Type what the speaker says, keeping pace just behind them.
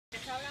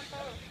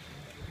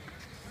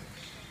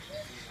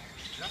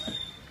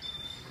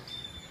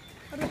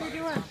What are they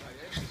doing?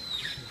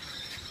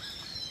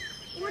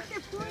 Look,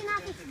 they're pulling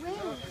off its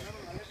wings.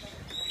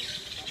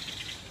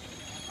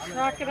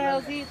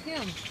 Crocodiles eat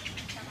him.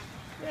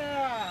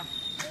 Yeah.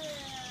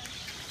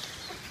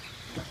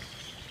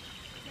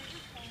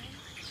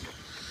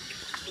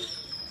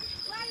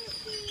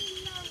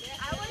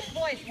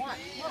 Boys, watch.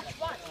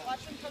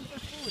 Watch them come for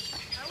food.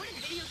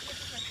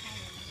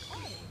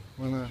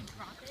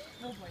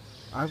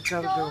 I've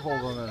got to get a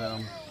hold on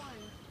him.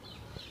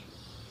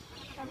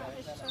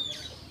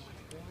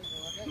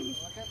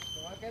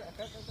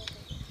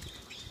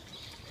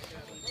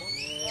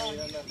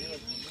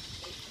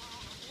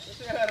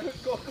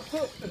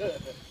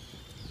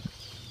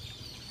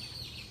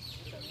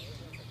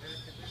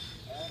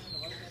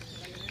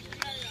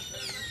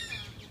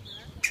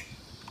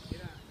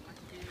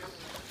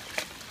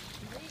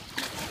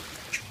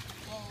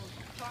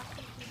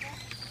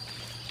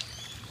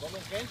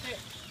 Comen gente.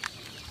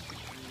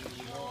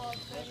 No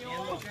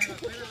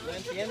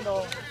entiendo.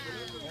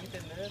 No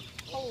entender.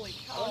 Holy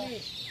cow. Tony,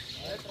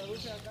 a ver,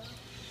 traduce acá.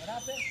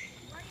 Gracias.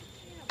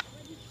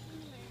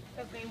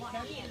 Because they want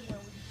to eat.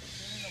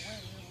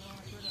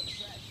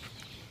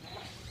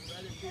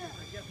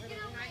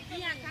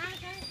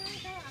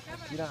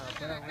 Mira,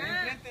 afuera,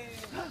 güey.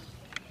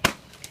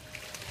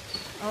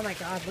 Oh my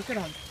God, look at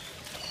them.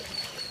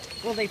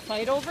 Will they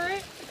fight over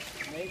it?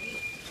 Maybe.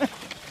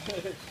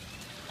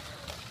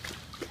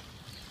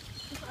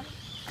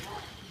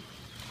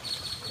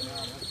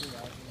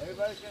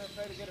 Everybody's gonna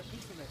try to get a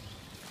piece of it.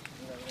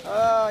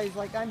 Oh, he's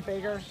like, I'm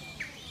bigger.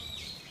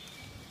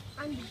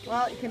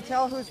 Well, you can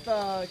tell who's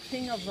the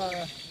king of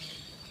the...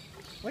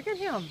 Look at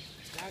him.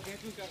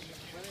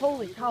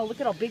 Holy cow, look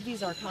at how big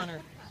these are,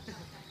 Connor.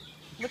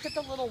 Look at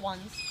the little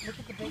ones. Look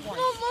at the big ones.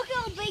 Oh, look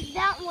how big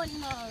that one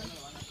is.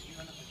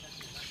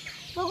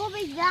 Look how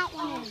big that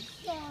one is.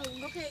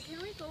 Okay,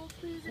 can we go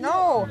please?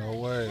 No. No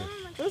way.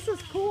 This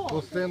is cool.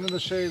 We'll stand in the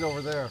shade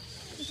over there.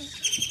 This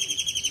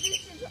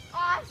is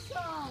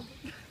awesome.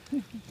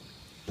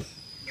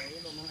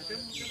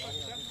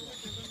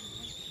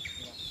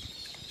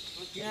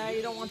 Yeah,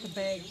 you don't want the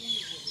bag.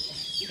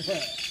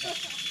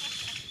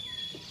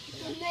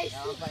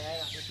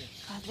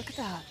 God, look at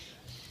that.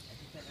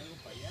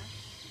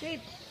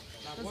 Dave,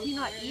 does he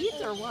not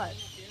eat or what?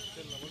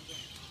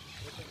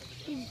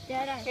 He's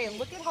dead. Okay,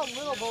 look at how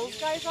little those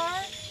guys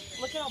are.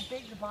 Look at how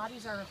big the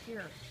bodies are up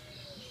here.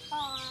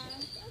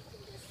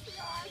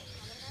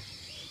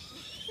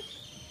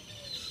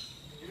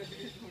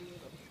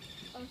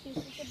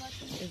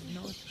 Is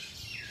no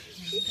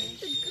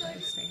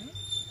understand?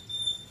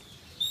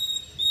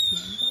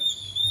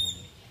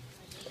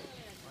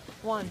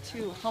 1,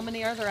 2. How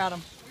many are there,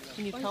 Adam?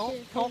 Can you count?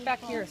 Count back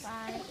here.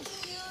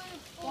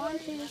 1, 2,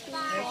 3,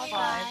 4,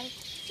 5,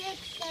 6,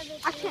 7,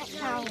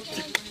 8, 9,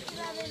 10,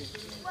 11,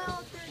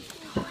 12, 13,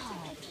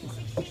 14, 15,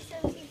 16,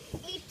 17,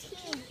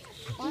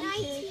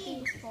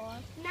 18,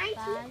 19.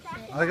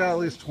 I got at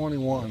least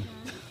 21.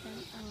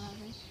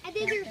 I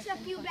think there's a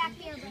few back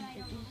there, but I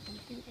don't know.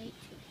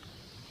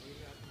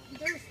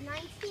 There's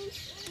 19.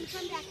 You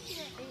come back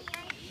here.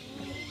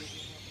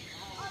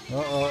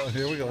 Uh-oh,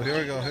 here we go.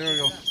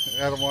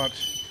 Adam, watch.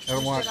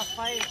 Adam, watch. He's gonna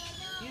fight.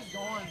 He's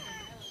going.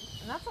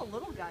 And that's a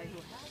little guy who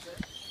has it.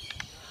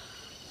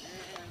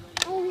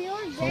 Oh, we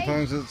are big.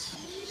 Sometimes it's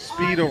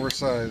speed over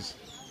size.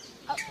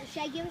 Oh,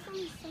 should I give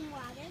them some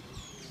water?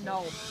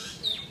 No.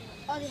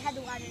 Oh, they had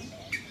the water in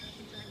there.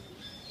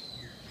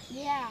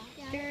 Yeah,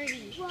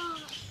 dirty. 1,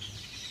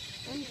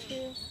 2, 3, 1,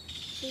 2,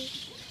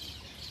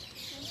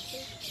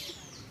 3.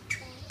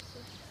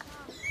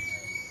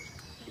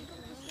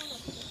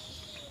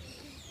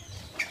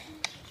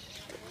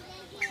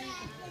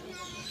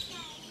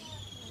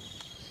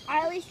 I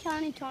at least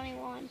counted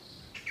 21.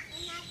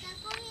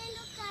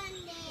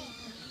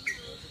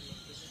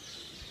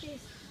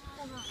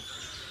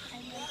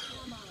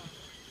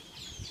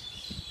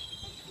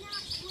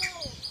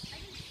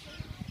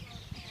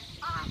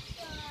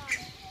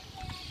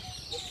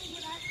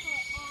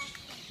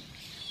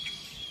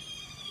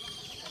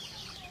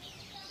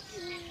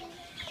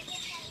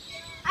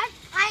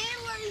 I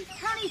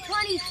counted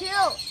 22.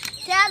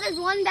 Dad, there's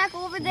one back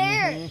over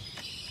there.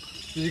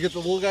 Did you get the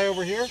little guy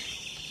over here?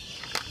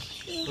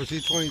 Or is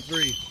he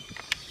 23?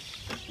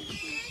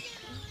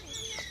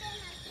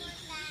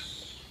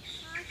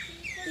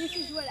 This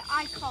is what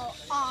I call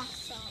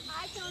awesome.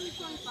 I counted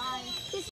 25.